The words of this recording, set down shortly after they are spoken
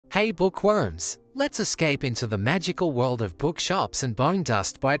Hey bookworms, let's escape into the magical world of Bookshops and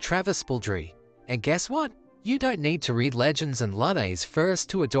Bonedust by Travis Baldree. And guess what? You don't need to read Legends and Lattes first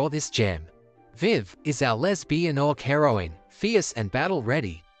to adore this gem. Viv is our lesbian orc heroine, fierce and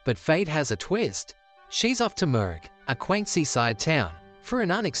battle-ready, but fate has a twist. She's off to Murk, a quaint seaside town, for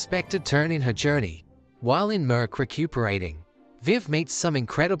an unexpected turn in her journey. While in Murk recuperating, Viv meets some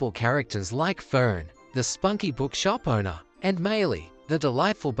incredible characters like Fern, the spunky bookshop owner, and Maylee, the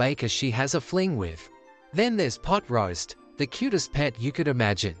delightful baker she has a fling with. Then there's Potroast, the cutest pet you could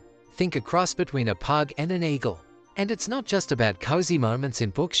imagine. Think a cross between a pug and an eagle. And it's not just about cozy moments in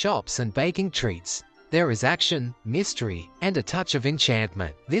bookshops and baking treats. There is action, mystery, and a touch of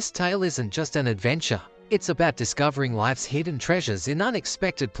enchantment. This tale isn't just an adventure. It's about discovering life's hidden treasures in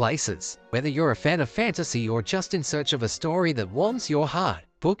unexpected places. Whether you're a fan of fantasy or just in search of a story that warms your heart,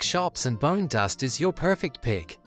 Bookshops and Bonedust is your perfect pick.